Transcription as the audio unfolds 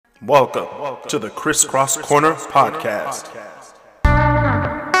Welcome to the KrisCross Corner podcast.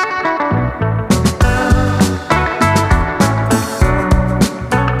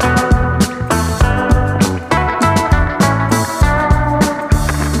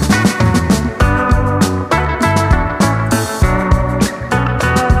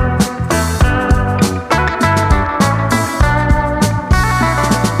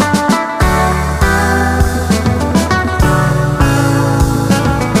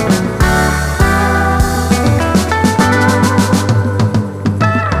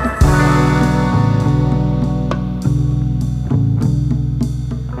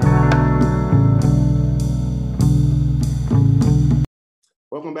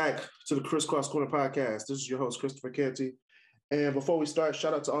 Welcome back to the KrisCross Corner podcast. This is your host, Christopher Canty. And before we start,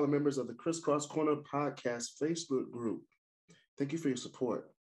 shout out to all the members of the KrisCross Corner podcast Facebook group. Thank you for your support.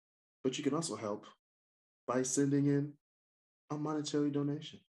 But you can also help by sending in a monetary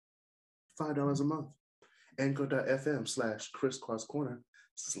donation, $5 a month.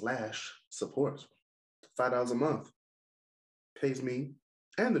 Anchor.fm/KrisCrossCorner/support. $5 a month pays me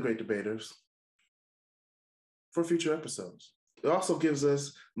and the great debaters for future episodes. It also gives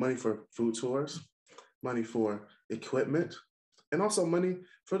us money for food tours, money for equipment, and also money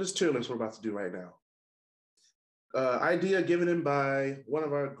for this tier list we're about to do right now. Idea given in by one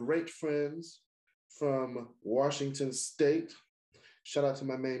of our great friends from Washington State. Shout out to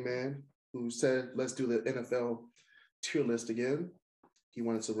my main man who said, let's do the NFL tier list again. He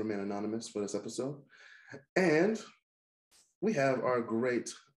wanted to remain anonymous for this episode. And we have our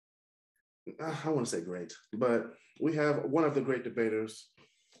great, I want to say great, but we have one of the great debaters,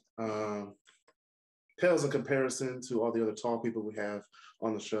 pales in comparison to all the other tall people we have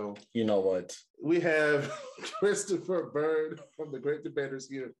on the show. You know what? We have Christopher Byrd from the Great Debaters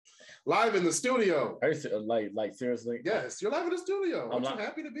here, live in the studio. Are you like seriously? Yes, you're live in the studio. Aren't you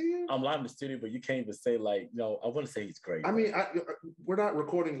happy to be here? I'm live in the studio, but you can't even say I want to say he's great. I mean, we're not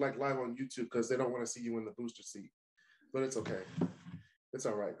recording like live on YouTube because they don't want to see you in the booster seat, but it's okay. It's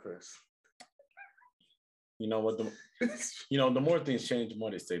all right, Chris. You know what? The more things change, the more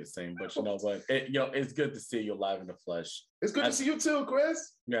they stay the same. But you know what? It's good to see you live in the flesh. It's good to see you too,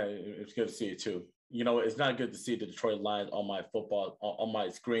 Chris. Yeah, it's good to see you too. You know, it's not good to see the Detroit Lions on my football on my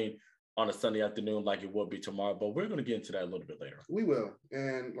screen on a Sunday afternoon like it will be tomorrow. But we're going to get into that a little bit later. We will,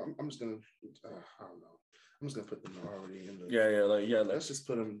 and I'm just gonna. I don't know. I'm just gonna put them already in the. Let's just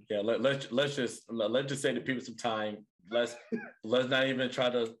put them. Yeah, let's just say to people some time. Let's not even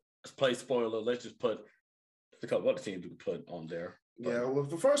try to play spoiler. Let's just put. Look at what the teams we put on there. Yeah, well,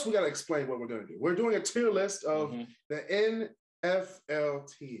 first we got to explain what we're going to do. We're doing a tier list of the NFL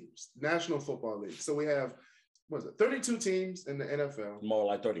teams, National Football League. So we have, 32 teams in the NFL. More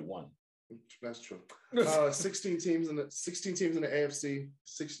like 31. That's true. 16 teams in the AFC,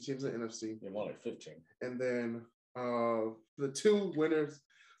 16 teams in the NFC. Yeah, more like 15. And then the two winners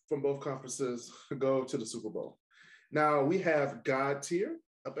from both conferences go to the Super Bowl. Now we have God tier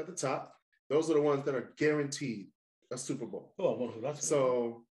up at the top. Those are the ones that are guaranteed a Super Bowl. Oh, well, that's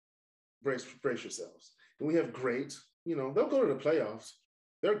so brace yourselves. And we have great, they'll go to the playoffs.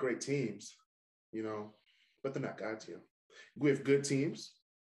 They're great teams, but they're not God tier. We have good teams,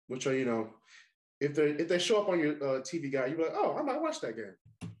 which are, if they show up on your TV guide, you're like, oh, I might watch that game.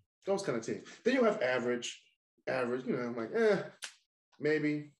 Those kind of teams. Then you have average, I'm like,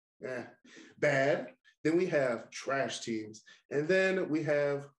 maybe, bad. Then we have trash teams. And then we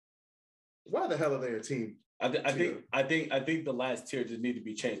have, why the hell are they a team? I think the last tier just need to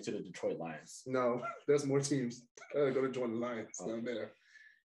be changed to the Detroit Lions. No, there's more teams that are going to join the Lions down there.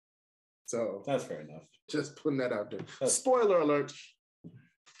 So that's fair enough. Just putting that out there. Spoiler alert.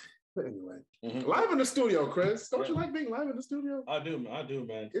 But anyway, live in the studio, Chris. Don't you like being live in the studio? I do,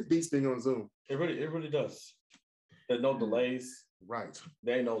 man. It beats being on Zoom. It really does. There's no delays. Right.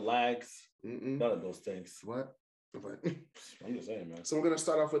 There ain't no lags. None of those things. What? I'm just saying, man. So we're going to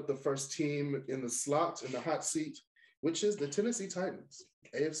start off with the first team in the slot, in the hot seat, which is the Tennessee Titans,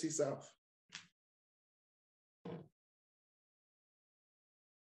 AFC South.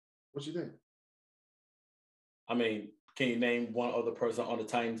 What you think? I mean, can you name one other person on the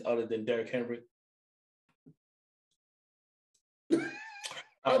Titans other than Derrick Henry?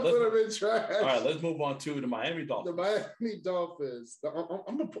 All right, let's move on to the Miami Dolphins. The Miami Dolphins.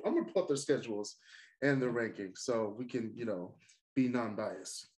 I'm gonna put their schedules and their rankings so we can, be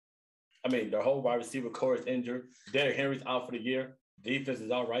non-biased. I mean, their whole wide receiver core is injured. Derrick Henry's out for the year. Defense is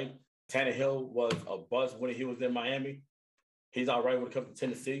all right. Tannehill was a bust when he was in Miami. He's all right when it comes to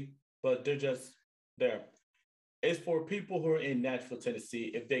Tennessee, but they're just there. It's for people who are in Nashville, Tennessee.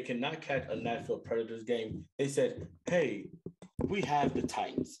 If they cannot catch a Nashville Predators game, they said, hey, we have the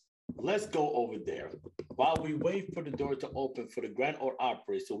Titans. let's go over there. While we wait for the door to open for the Grand Ole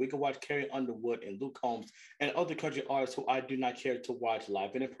Opry so we can watch Carrie Underwood and Luke Combs and other country artists who I do not care to watch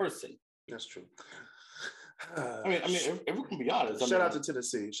live and in person. That's true. I mean, if we can be honest. Shout out to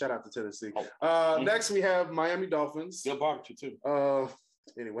Tennessee. Oh. Next, we have Miami Dolphins. Good barbecue, too.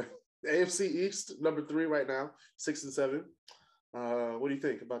 Anyway, AFC East, number 3 right now, 6-7. What do you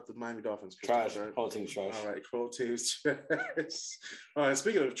think about the Miami Dolphins? Trash. Whole team's trash. All right, whole team's trash. All right,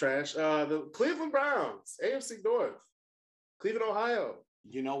 speaking of trash, the Cleveland Browns, AFC North, Cleveland, Ohio.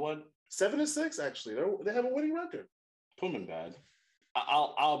 You know what? 7-6, actually. They have a winning record. Put them in bad.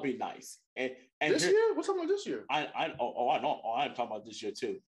 I'll be nice. And this year? What's talking about this year? I know. I'm talking about this year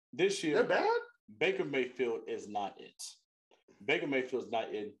too. This year, they're bad. Baker Mayfield is not it. Baker Mayfield is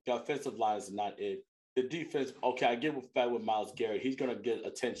not it. The offensive line is not it. The defense, okay, I get with that with Myles Garrett. He's going to get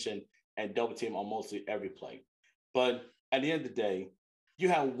attention and double team on mostly every play. But at the end of the day, you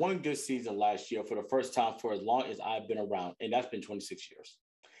had one good season last year for the first time for as long as I've been around, and that's been 26 years.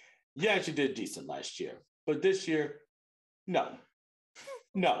 Yeah, you did decent last year. But this year, no.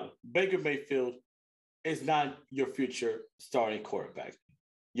 Baker Mayfield is not your future starting quarterback.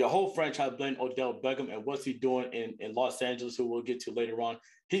 Your whole franchise blamed Odell Beckham, and what's he doing in Los Angeles, who we'll get to later on?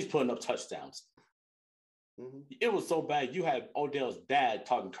 He's putting up touchdowns. Mm-hmm. It was so bad. You had Odell's dad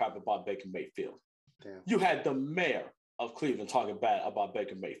talking crap about Baker Mayfield. Damn. You had the mayor of Cleveland talking bad about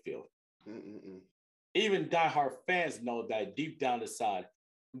Baker Mayfield. Mm-mm-mm. Even diehard fans know that deep down inside,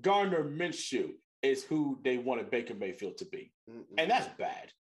 Gardner Minshew is who they wanted Baker Mayfield to be. Mm-mm. And that's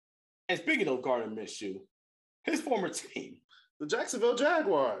bad. And speaking of Gardner Minshew, his former team, the Jacksonville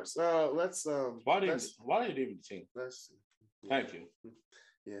Jaguars. Why did you leave the team? Thank you.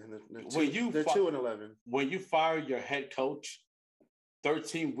 Yeah, they're 2-11. When you fire your head coach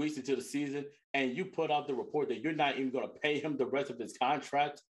 13 weeks into the season and you put out the report that you're not even going to pay him the rest of his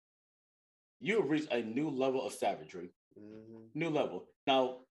contract, you have reached a new level of savagery. Mm-hmm. New level.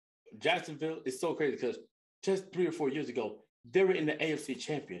 Now, Jacksonville is so crazy because just 3 or 4 years ago, they were in the AFC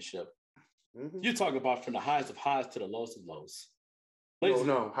Championship. Mm-hmm. You're talking about from the highest of highs to the lowest of lows.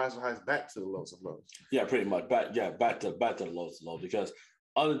 No, highs of highs back to the lowest of lows. Yeah, pretty much. Back to the lowest of lows because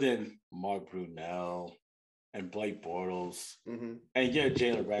other than Mark Brunell and Blake Bortles, mm-hmm. and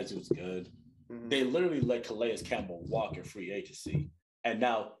Jalen Ramsey was good, mm-hmm. they literally let Calais Campbell walk in free agency. And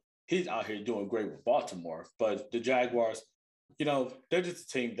now he's out here doing great with Baltimore. But the Jaguars, they're just a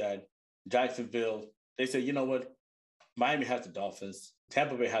team that Jacksonville, they say, you know what? Miami has the Dolphins.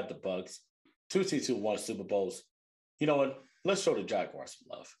 Tampa Bay had the Bucs. 2 teams who won Super Bowls. You know what? Let's show the Jaguars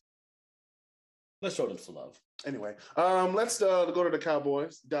some love. Let's show them some love. Anyway, let's go to the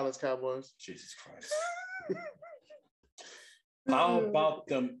Cowboys, Dallas Cowboys. Jesus Christ. How about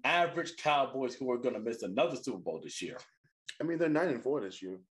them average Cowboys who are going to miss another Super Bowl this year? I mean, they're 9-4 this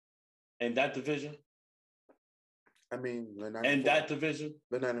year. In that division? I mean, they're 9-4. In that division?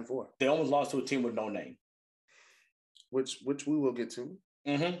 They're 9-4. They almost lost to a team with no name. Which we will get to.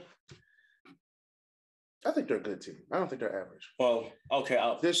 Mm-hmm. I think they're a good team. I don't think they're average. Well, okay.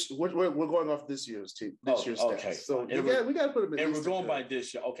 We're going off this year's team. This year's stats. Okay. So we got to put them in. And we're going by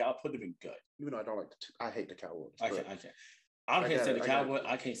this year. Okay, I'll put them in good. Even though I don't like, I hate the Cowboys. I can't. I can't stand the Cowboys.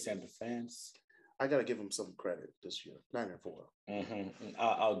 I can't stand the fans. I got to give them some credit this year. 9-4. Mm-hmm.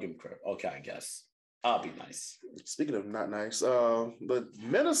 I'll give them credit. Okay, I guess. I'll be nice. Speaking of not nice, the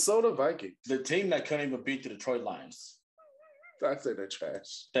Minnesota Vikings. The team that couldn't even beat the Detroit Lions. I say they're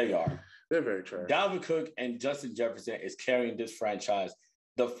trash. They are. They're very trash. Dalvin Cook and Justin Jefferson is carrying this franchise.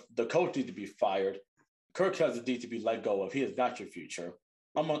 The coach needs to be fired. Kirk Cousins needs to be let go of. He is not your future.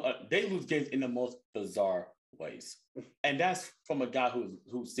 They lose games in the most bizarre ways. And that's from a guy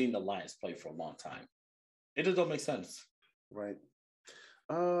who's seen the Lions play for a long time. It just don't make sense. Right.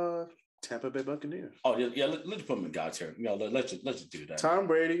 Tampa Bay Buccaneers. Oh, yeah. Let's put them in God's here. Let's just do that. Tom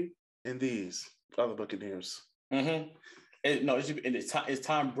Brady and these other Buccaneers. Mm-hmm. It's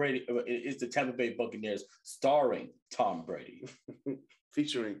Tom Brady. It's the Tampa Bay Buccaneers starring Tom Brady.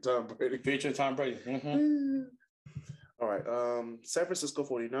 Featuring Tom Brady. Mm-hmm. All right. San Francisco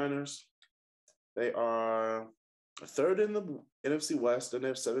 49ers. They are third in the NFC West, and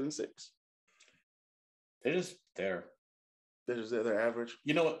they're 7-6. They're just there. They're average.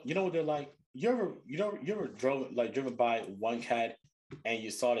 You know what they're like? You ever driven by one cat and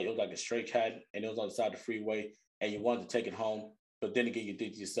you saw that it was like a stray cat and it was on the side of the freeway and you wanted to take it home, but then again you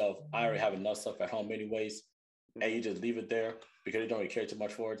think to yourself, I already have enough stuff at home anyways, and you just leave it there because you don't really care too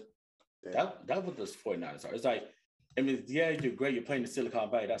much for it. Yeah. That's what those 49ers are. It's like, I mean, yeah, you're great, you're playing in Silicon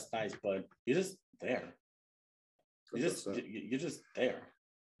Valley, that's nice, but you're just there. You're just there.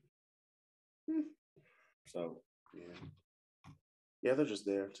 So yeah. Yeah, they're just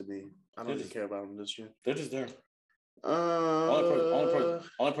there to me. I don't even care about them this year. They're just there. Uh,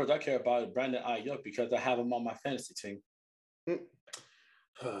 Only person I care about is Brandon Ayuk because I have him on my fantasy team.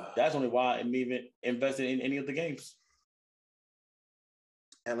 That's only why I'm even invested in any of the games.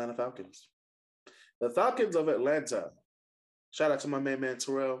 Atlanta Falcons. The Falcons of Atlanta. Shout out to my man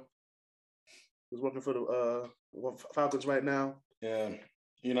Terrell, who's working for the Falcons right now. Yeah,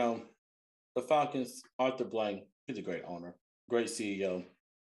 you know, the Falcons, Arthur Blank, he's a great owner, great CEO.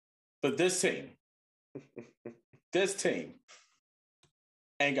 But this team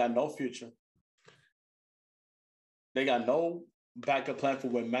ain't got no future. They got no backup plan for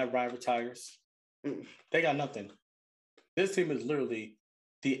when Matt Ryan retires. They got nothing. This team is literally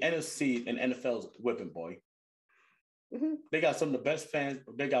the NFC and NFL's whipping boy. Mm-hmm. They got some of the best fans.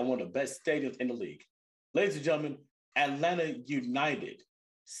 They got one of the best stadiums in the league. Ladies and gentlemen, Atlanta United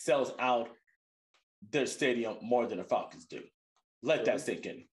sells out their stadium more than the Falcons do. Let that sink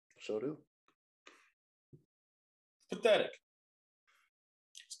in. Sure do. Pathetic.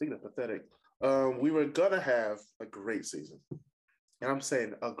 Speaking of pathetic, we were going to have a great season. And I'm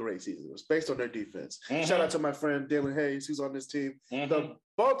saying a great season. It was based on their defense. Mm-hmm. Shout out to my friend Dylan Hayes, who's on this team. Mm-hmm. The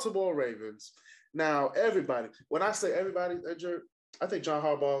Baltimore Ravens. Now, everybody, when I say everybody injured, I think John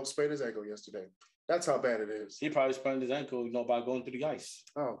Harbaugh sprained his ankle yesterday. That's how bad it is. He probably sprained his ankle, by going through the ice.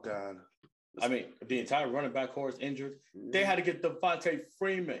 Oh, God. I mean, the entire running back core is injured. Mm-hmm. They had to get Devontae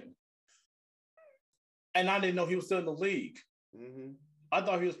Freeman. And I didn't know he was still in the league. Mm-hmm. I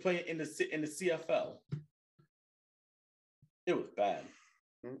thought he was playing in the CFL. It was bad.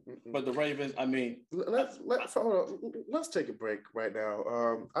 Mm-mm-mm. But the Ravens, I mean, let's take a break right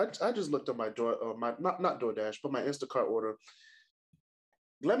now. I just looked at my not DoorDash, but my Instacart order.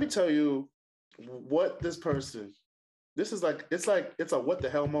 Let me tell you what this person. This is like it's a what the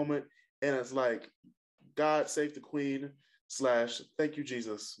hell moment, and it's like God save the Queen / thank you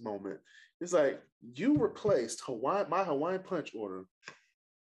Jesus moment. It's like you replaced my Hawaiian Punch order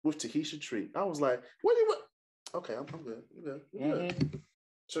with Tahitian Treat. I was like, what do you want? Okay, I'm good. I'm good. Mm-hmm.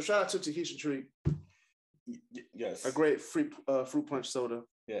 So shout out to Tahitian Treat. Yes. A great fruit punch soda.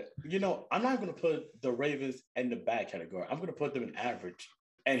 Yeah. I'm not going to put the Ravens in the bad category. I'm going to put them in average.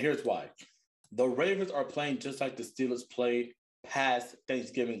 And here's why. The Ravens are playing just like the Steelers played past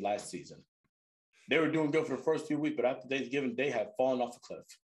Thanksgiving last season. They were doing good for the first few weeks, but after Thanksgiving, they have fallen off a cliff.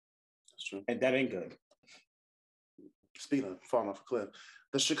 That's true. And that ain't good. Speaking of falling off a cliff,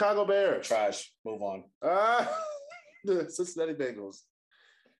 the Chicago Bears. Trash. Move on. The Cincinnati Bengals.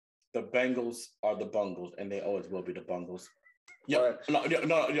 The Bengals are the Bungles, and they always will be the Bungles. Yeah,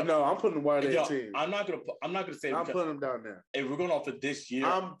 no, I'm putting them where they team. I'm not gonna say. I'm putting them down there. If we're going off of this year,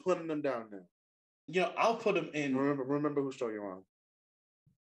 I'm putting them down there. I'll put them in. Remember whose show you're on.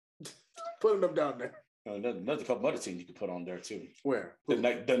 Putting them down there. There's a couple other teams you can put on there too. Where the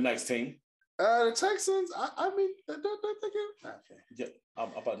next team? The Texans. I mean, they're thinking. Okay. Yeah.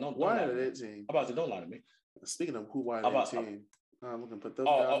 Why are they team? About to don't lie to me. Speaking of who, why are they team? We're gonna put them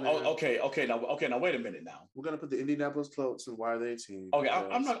down there. Okay. Now wait a minute. Now we're gonna put the Indianapolis Colts and why are they team? Okay,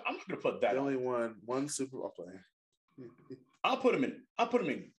 I'm not gonna put that. They only won one Super Bowl play. I'll put them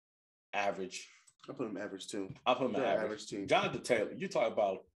in average. I'll put them average too. I'll put them in average team. Jonathan Taylor. You talk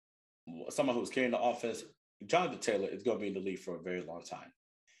about someone who's carrying the offense. Jonathan Taylor is going to be in the league for a very long time.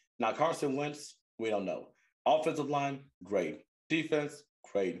 Now Carson Wentz, we don't know. Offensive line, great. Defense,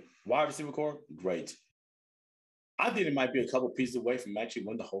 great. Wide receiver core, great. I think it might be a couple pieces away from actually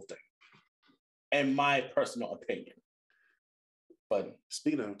win the whole thing, in my personal opinion. But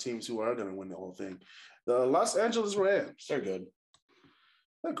speaking of teams who are going to win the whole thing, the Los Angeles Rams. They're good.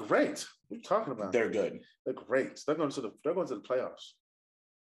 They're great. What are you talking about? They're good. They're great. They're going to the playoffs.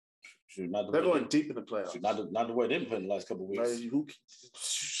 They're going deep in the playoffs. Not the way they've been playing the last couple of weeks.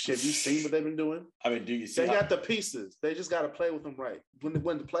 Have you seen what they've been doing? I mean, do you see? They got the pieces. They just got to play with them right. When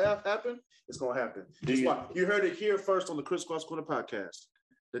the playoffs happen, it's going to happen. You heard it here first on the KrisCross Corner podcast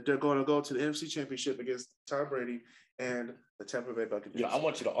that they're going to go to the NFC Championship against Tom Brady and the Tampa Bay Buccaneers. I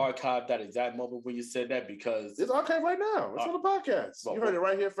want you to archive that exact moment when you said that because it's archived right now. It's on the podcast. You heard it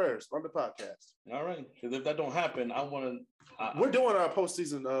right here first on the podcast. All right, because if that don't happen, I want to. We're doing our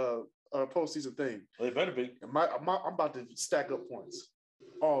postseason thing. Well, it better be. I'm about to stack up points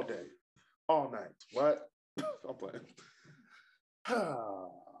all day, all night. What? I'm playing.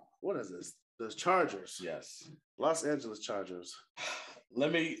 What is this? The Chargers. Yes. Los Angeles Chargers.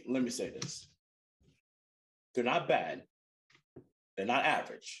 Let me say this. They're not bad. They're not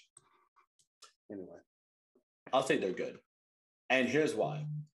average. Anyway. I'll say they're good. And here's why.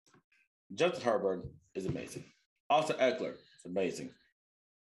 Justin Herbert is amazing. Austin Eckler is amazing.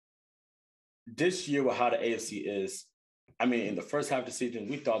 This year with how the AFC is, I mean, in the first half of the season,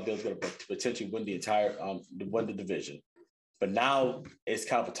 we thought they was going to potentially win win the division. But now it's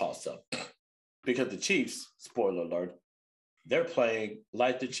kind of a toss-up because the Chiefs, spoiler alert, they're playing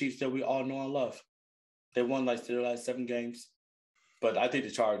like the Chiefs that we all know and love. They won like their last 7 games. But I think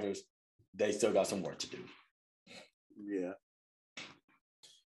the Chargers, they still got some work to do. Yeah.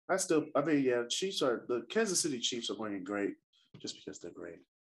 The Kansas City Chiefs are playing great just because they're great.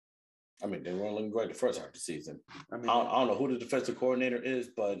 I mean, they weren't looking great the first half of the season. I mean, I don't know who the defensive coordinator is,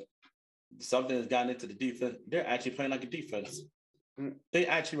 but something has gotten into the defense. They're actually playing like a defense. They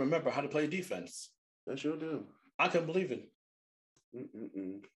actually remember how to play defense. They sure do. I couldn't believe it.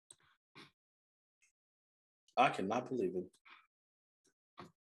 I cannot believe it.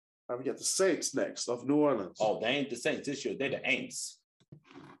 We got the Saints next of New Orleans. Oh, they ain't the Saints this year. They're the Aints.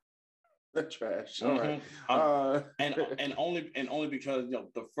 They're trash. Mm-hmm. All right. and only because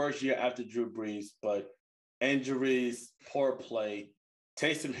the first year after Drew Brees, but injuries, poor play,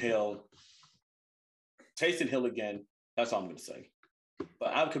 Taysom Hill again. That's all I'm gonna say.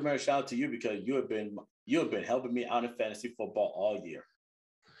 But I'm Kamara, shout out to you because you have been helping me out in fantasy football all year.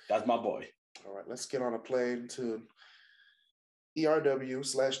 That's my boy. All right, let's get on a plane to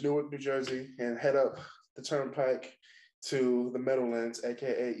ERW/Newark, New Jersey, and head up the turnpike to the Meadowlands,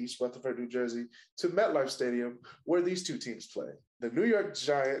 aka East Rutherford, New Jersey, to MetLife Stadium, where these two teams play: the New York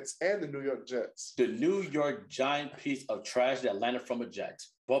Giants and the New York Jets. The New York Giant piece of trash that landed from a jet.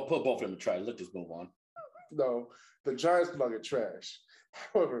 Well, put both of them in trash. Let's just move on. No, the Giants belong in trash.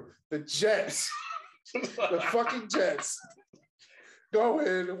 However, the Jets, the fucking Jets, go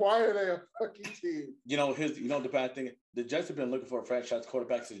in. Why are they a fucking team? The bad thing. The Jets have been looking for a franchise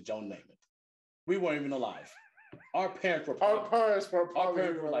quarterback since Joe Namath. We weren't even alive. Our parents were like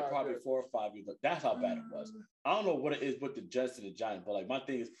probably 4 or 5 years old. That's how bad it was. I don't know what it is with the Jets and the Giants, but like my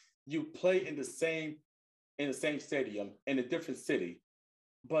thing is, you play in the same stadium in a different city,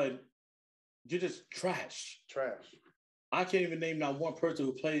 but you're just trash. Trash. I can't even name not one person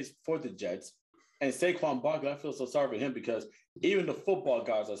who plays for the Jets. And Saquon Barkley, I feel so sorry for him because even the football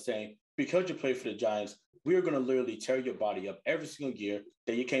guys are saying, because you play for the Giants, we are going to literally tear your body up every single year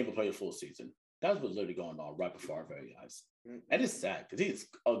that you can't even play a full season. That's what's literally going on right before our very eyes. And it's sad because he's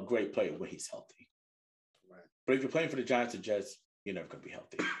a great player when he's healthy. Right. But if you're playing for the Giants or Jets, you're never going to be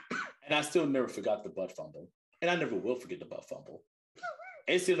healthy. And I still never forgot the butt fumble. And I never will forget the butt fumble.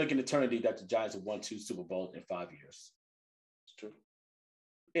 It seems like an eternity that the Giants have won 2 Super Bowls in 5 years. It's true.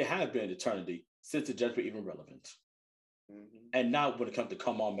 It has been an eternity since the Jets were even relevant. And now when it comes to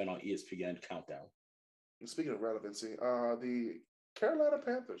Come On Man on ESPN Countdown. And speaking of relevancy, the Carolina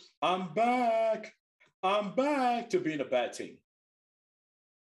Panthers. I'm back to being a bad team.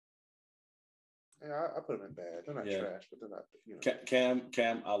 Yeah, I put them in bad. They're not trash, but they're not,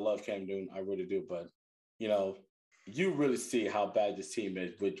 Cam, I love Cam Newton. I really do. But, you really see how bad this team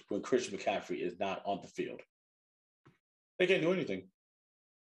is when Christian McCaffrey is not on the field. They can't do anything.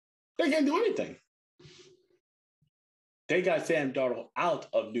 They got Sam Darnold out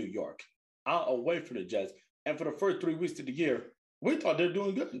of New York, out away from the Jets. And for the first 3 weeks of the year, we thought they were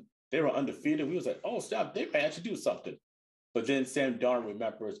doing good. They were undefeated. We was like, oh, stop, they may actually do something. But then Sam Darnold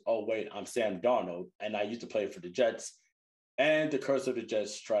remembers, oh, wait, I'm Sam Darnold, and I used to play for the Jets. And the curse of the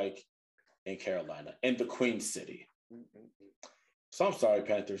Jets strike in Carolina, in the Queen City. So I'm sorry,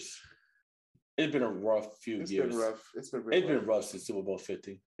 Panthers. It's been a rough few years. It's been rough since Super Bowl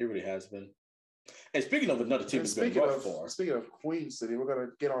 50. It really has been. And speaking of another team that's been rough for. Speaking of Queen City, we're going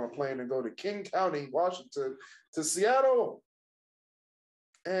to get on a plane and go to King County, Washington, to Seattle.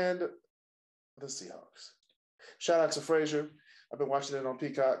 And the Seahawks. Shout out to Frazier. I've been watching it on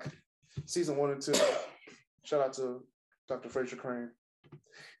Peacock. Season 1 and 2. Shout out to Dr. Frazier Crane.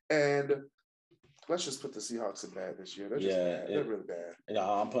 And let's just put the Seahawks in bad this year. They're just bad. They're really bad. Yeah,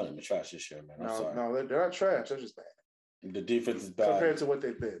 I'm putting them in trash this year, man. I'm sorry. No, they're not trash. They're just bad. The defense is bad. Compared to what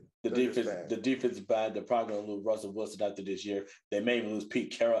they've been. The defense is bad. They're probably going to lose Russell Wilson after this year. They may even lose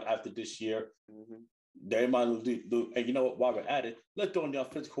Pete Carroll after this year. They might lose. And you know what? While we're at it, let's throw in the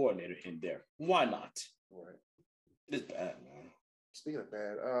offensive coordinator in there. Why not? Right. It's bad, man. Speaking of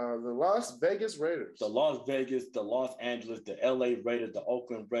bad, the Las Vegas Raiders. The Las Vegas, the Los Angeles, the LA Raiders, the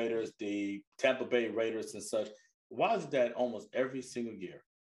Oakland Raiders, the Tampa Bay Raiders and such. Why is that almost every single year?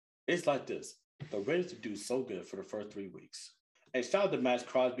 It's like this. The Raiders do so good for the first 3 weeks. And shout out to Max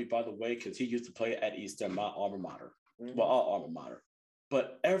Crosby, by the way, because he used to play at Eastern, my alma mater. Well, our alma mater.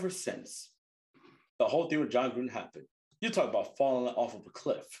 But ever since the whole thing with John Gruden happened, you talk about falling off of a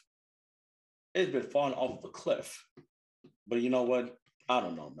cliff. It's been falling off of a cliff. But you know what? I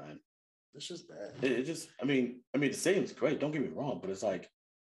don't know, man. It's just bad. It just, I mean, the stadium's great. Don't get me wrong, but it's like,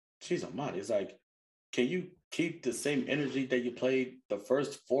 geez, almighty. It's like, can you keep the same energy that you played the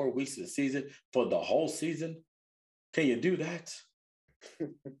first 4 weeks of the season for the whole season? Can you do that?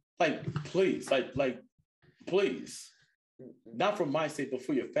 Please, please. Not for my sake, but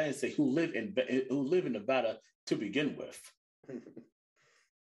for your fans' sake, who live in Nevada to begin with,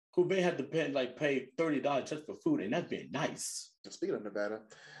 who may have to pay $30 just for food, and that's being nice. Speaking of Nevada,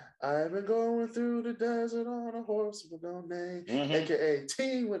 I've been going through the desert on a horse with no name, aka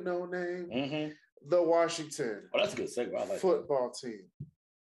team with no name, the Washington. Oh, that's a good segue. I like football team.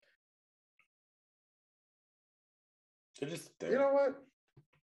 They're just there. You know what?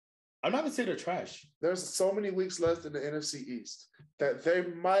 I'm not gonna say they're trash. There's so many weeks left in the NFC East that they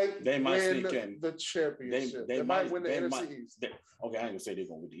might win the championship. They might win the NFC East. Okay, I ain't gonna say they're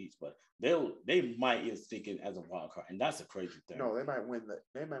gonna win the East, but they might even sneak in as a wild card, and that's a crazy thing. No, they might win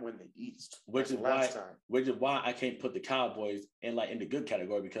the East, which is why I can't put the Cowboys in the good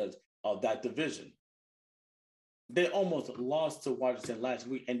category because of that division. They almost lost to Washington last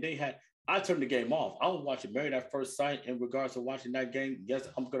week, and I turned the game off. I was watching Married at First Sight in regards to watching that game. Yes,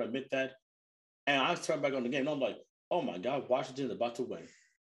 I'm going to admit that. And I turned back on the game, and I'm like, oh, my God, Washington's about to win.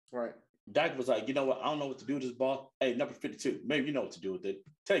 Right. Dak was like, you know what? I don't know what to do with this ball. Hey, number 52, maybe you know what to do with it.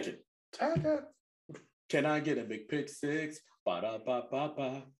 Take it. Take it. Can I get a big pick six?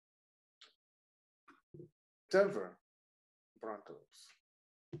 Ba-da-ba-ba-ba. Denver Broncos.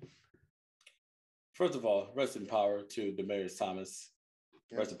 First of all, rest in power to Demaryius Thomas.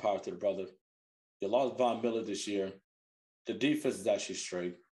 Rest in power to the brother. You lost Von Miller this year. The defense is actually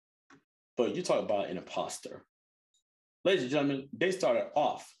straight. But you talk about an imposter. Ladies and gentlemen, they started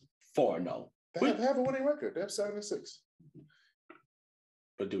off 4-0. They have a winning record. They have 7-6.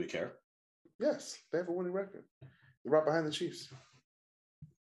 But do we care? Yes, they have a winning record. They're right behind the Chiefs.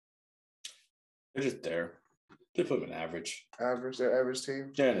 They're just there. They put them in average. Average? They're average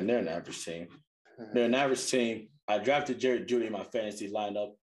team? They're an average team. They're an average team. I drafted Jared Judy in my fantasy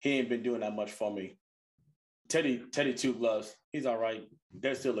lineup. He ain't been doing that much for me. Teddy Two Gloves, he's all right.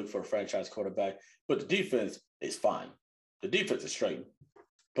 They're still looking for a franchise quarterback. But the defense is fine. The defense is straight.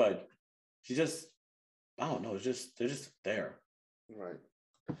 But I don't know, they're just there. Right.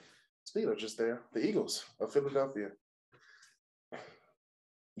 Speaking of just there, the Eagles of Philadelphia.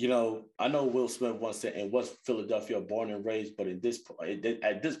 You know, I know Will Smith wants to, in West Philadelphia, born and raised, but at this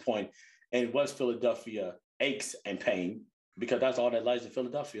point, in West Philadelphia, aches and pain because that's all that lies in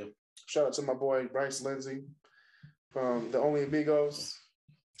Philadelphia. Shout out to my boy Bryce Lindsey from the Only Amigos.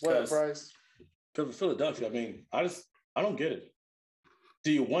 What up, Bryce? Because with Philadelphia, I mean, I don't get it.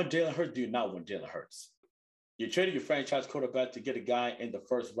 Do you want Jalen Hurts? Do you not want Jalen Hurts? You traded your franchise quarterback to get a guy in the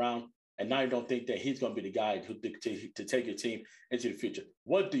first round, and now you don't think that he's going to be the guy to take your team into the future.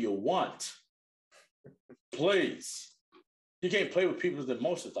 What do you want? Please. You can't play with people's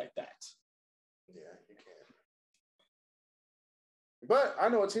emotions like that. Yeah, you can. But I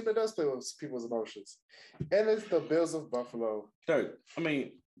know a team that does play with people's emotions, and it's the Bills of Buffalo. They're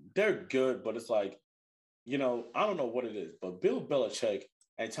good, but it's like, you know, I don't know what it is, but Bill Belichick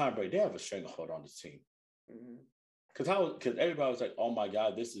and Tom Brady, they have a stranglehold on this team. Because everybody was like, oh my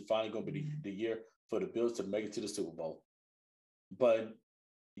God, this is finally going to be the year for the Bills to make it to the Super Bowl. But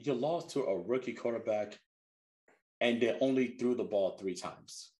you lost to a rookie quarterback, and they only threw the ball 3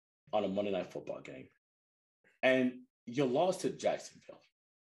 times on a Monday Night Football game. And you lost to Jacksonville.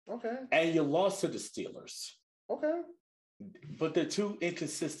 Okay. And you lost to the Steelers. Okay. But they're too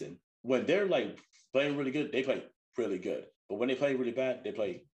inconsistent. When they're playing really good, they play really good. But when they play really bad, they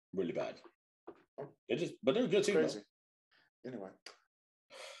play really bad. But they're a good team. Crazy. Anyway.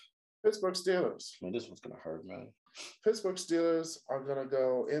 Pittsburgh Steelers. Man, this one's going to hurt, man. Pittsburgh Steelers are going to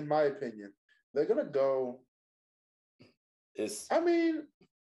go, in my opinion, they're going to go. The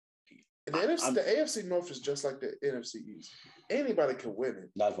AFC North is just like the NFC East. Anybody can win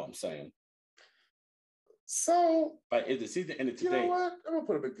it. That's what I'm saying. So, but if the season ended today, you know what? I'm gonna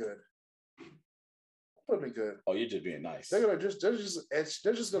put them in good. Oh, you're just being nice. They're just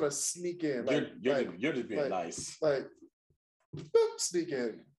gonna sneak in. You're just being nice. Sneak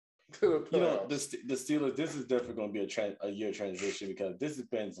in. You know, the Steelers. This is definitely going to be a year transition because this has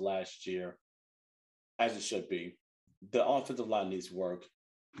been last year, as it should be. The offensive line needs work.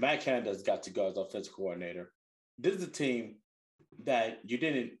 Matt Canada's got to go as offensive coordinator. This is a team that you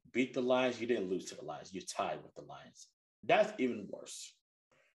didn't beat the Lions, you didn't lose to the Lions, you tied with the Lions. That's even worse.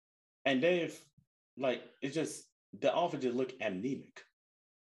 And they've it's just the offense just look anemic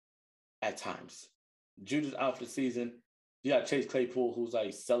at times. Judah's out for the season. You got Chase Claypool who's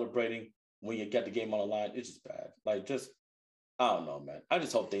celebrating when you get the game on the line. It's just bad. I don't know, man. I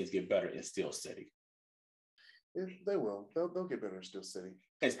just hope things get better in Steel City. They will. They'll get better in Steel City.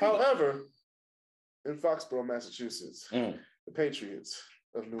 However, in Foxborough, Massachusetts, the Patriots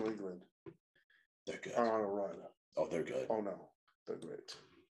of New England. They're good. Are on a run. Oh, they're good. Oh no, they're great.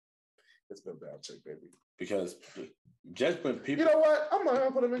 It's Bill Belichick, baby. Because just when people, you know what, I'm not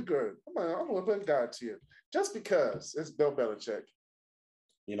gonna put him in good. I'm gonna put God to you. Just because it's Bill Belichick.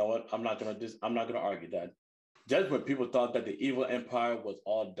 You know what? I'm not gonna argue that. Just when people thought that the evil empire was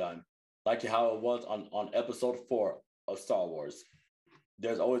all done, like how it was on episode 4 of Star Wars,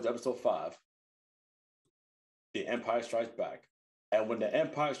 there's always episode 5. The Empire Strikes Back. And when the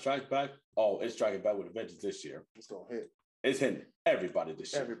Empire strikes back, it's striking back with a vengeance this year. It's going to hit. It's hitting everybody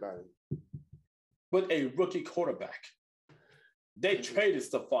this year. Everybody. With a rookie quarterback. They traded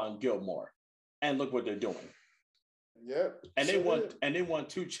Stephon Gilmore. And look what they're doing. Yep. And they won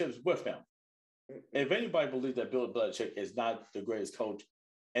 2 chips with him. If anybody believes that Bill Belichick is not the greatest coach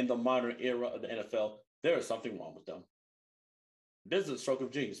in the modern era of the NFL, there is something wrong with them. This is a stroke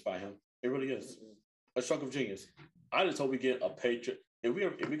of genius by him. It really is. A stroke of genius. I just hope we get a Patriot.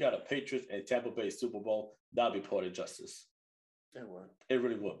 If we got a Patriots and Tampa Bay Super Bowl, that'd be poetic justice. It would. It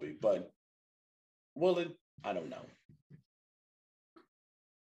really would be. But will it? I don't know.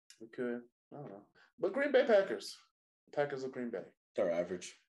 We could. I don't know. But Green Bay Packers. Packers of Green Bay. They're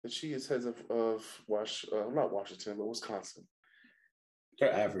average. The Chiefs heads of not Washington, but Wisconsin.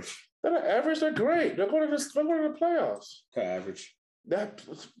 They're average. They're not average. They're great. They're going to the playoffs. They're average. They're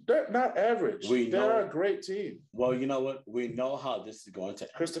not average. They're a great team. Well, you know what? We know how this is going to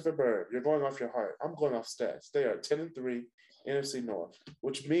end. Christopher Byrd, you're going off your heart. I'm going off stats. They are 10-3 NFC North,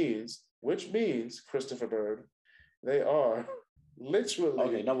 which means Christopher Byrd, they are literally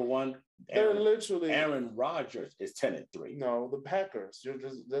okay. Number one, Aaron Rodgers is 10-3. No, the Packers.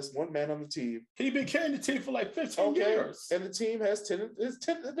 There's one man on the team. He's been carrying the team for like 15 years, and the team has 10. They're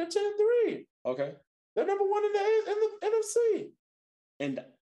 10-3. Okay, they're number one in the NFC. And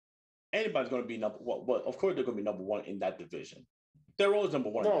anybody's going to be number one. Well, of course, they're going to be number one in that division. They're always number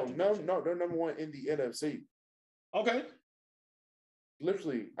one. No, they're number one in the NFC. Okay.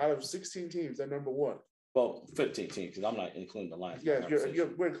 Literally, out of 16 teams, they're number one. Well, 15 teams, because I'm not including the Lions. Yeah,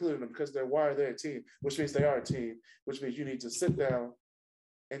 we're including them because they're they're a team, which means they are a team, which means you need to sit down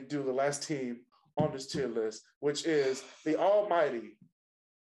and do the last team on this tier list, which is the almighty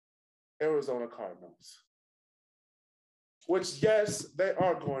Arizona Cardinals. Which, yes, they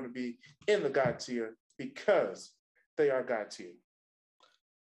are going to be in the God tier because they are God tier.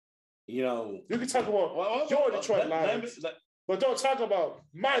 You know, you can talk about your Detroit Lions, but don't talk about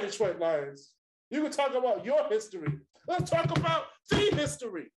my Detroit Lions. You can talk about your history. Let's talk about the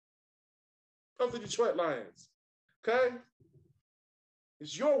history of the Detroit Lions. Okay?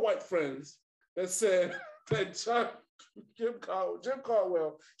 It's your white friends that said that Jim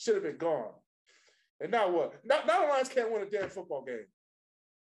Caldwell should have been gone. And now what? Now the Lions can't win a damn football game.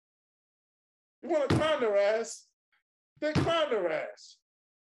 You want to clown their ass? They clown their ass.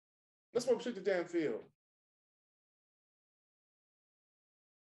 Let's go shoot the damn field.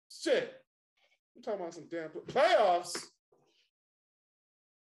 Shit. I'm talking about some damn playoffs.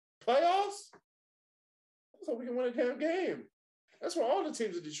 Playoffs? So we can win a damn game. That's for all the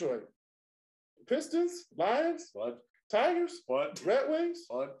teams in Detroit. Pistons, Lions, what? Tigers, what? Red Wings,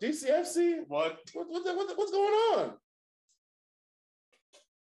 what? DCFC, what? What's going on?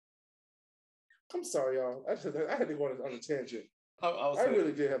 I'm sorry, y'all. I had to go on a tangent. I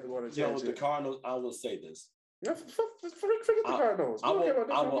really did have to go on a tangent. You know, with the Cardinals, I will say this. Forget the Cardinals. I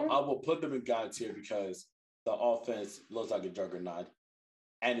will put them in God tier because the offense looks like a juggernaut.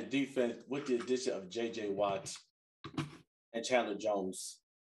 And the defense, with the addition of J.J. Watt and Chandler Jones,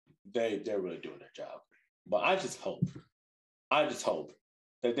 they're really doing their job. But I just hope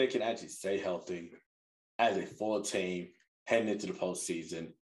that they can actually stay healthy as a full team heading into the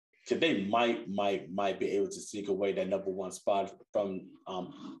postseason. Because they might be able to sneak away that number one spot from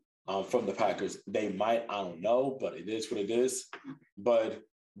the Packers. They might, I don't know, but it is what it is. But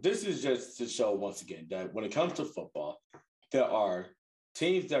this is just to show once again that when it comes to football, there are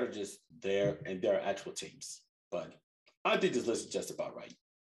teams that are just there and there are actual teams. But I think this list is just about right.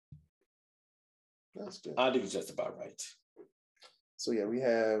 That's good. I think it's just about right. So yeah, we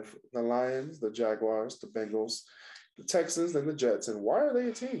have the Lions, the Jaguars, the Bengals, the Texans, and the Jets. And why are they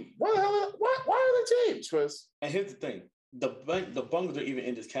a team? Why are they teams, Chris? And here's the thing. The Bengals are even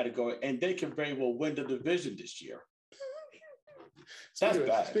in this category, and they can very well win the division this year. That's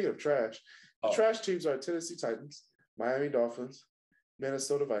bad. Speaking of trash, the trash teams are Tennessee Titans, Miami Dolphins,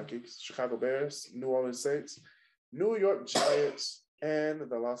 Minnesota Vikings, Chicago Bears, New Orleans Saints, New York Giants, and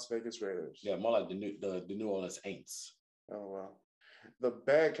the Las Vegas Raiders. Yeah, more like the New Orleans Aints. Oh, wow. The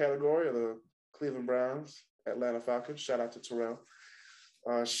bad category are the Cleveland Browns, Atlanta Falcons, shout out to Terrell,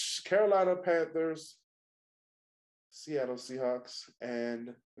 Carolina Panthers, Seattle Seahawks,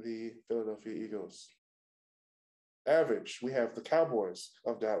 and the Philadelphia Eagles. Average, we have the Cowboys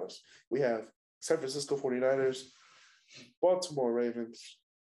of Dallas. We have San Francisco 49ers, Baltimore Ravens,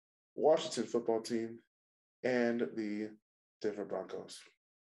 Washington football team, and the Denver Broncos.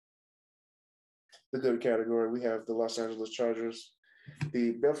 The good category, we have the Los Angeles Chargers,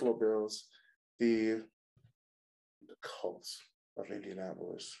 the Buffalo Bills, the Colts of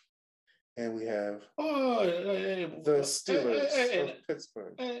Indianapolis, and we have the Steelers of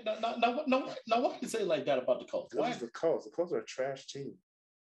Pittsburgh. Now, why do you say like that about the Colts? Why? The Colts. The Colts are a trash team.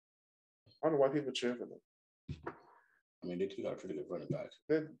 I don't know why people cheer for them. I mean, they do got a pretty good running back.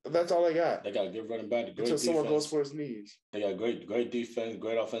 That's all they got. They got a good running back. Great until defense. Someone goes for his knees. They got great defense,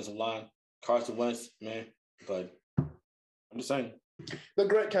 great offensive line. Carson Wentz, man. But I'm just saying. The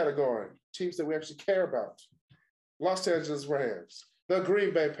great category, teams that we actually care about. Los Angeles Rams, the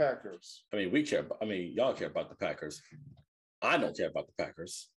Green Bay Packers. I mean, y'all care about the Packers. I don't care about the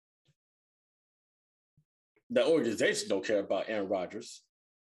Packers. The organization don't care about Aaron Rodgers.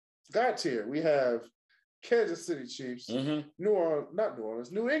 God tier, we have Kansas City Chiefs, New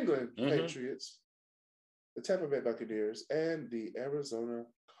England Patriots, the Tampa Bay Buccaneers, and the Arizona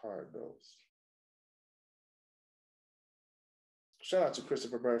Cardinals. Shout out to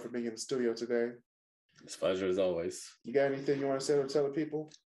Christopher Byrd for being in the studio today. It's a pleasure as always. You got anything you want to say or tell the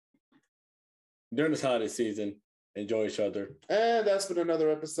people? During this holiday season, enjoy each other. And that's been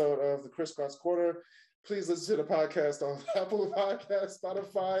another episode of the KrisCross Corner. Please listen to the podcast on Apple Podcasts,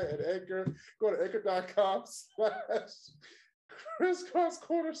 Spotify, and Anchor. Go to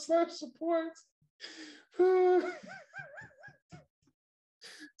anchor.com/KrisCrossCorner/support.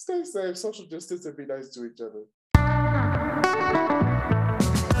 Stay safe, social distance, and be nice to each other.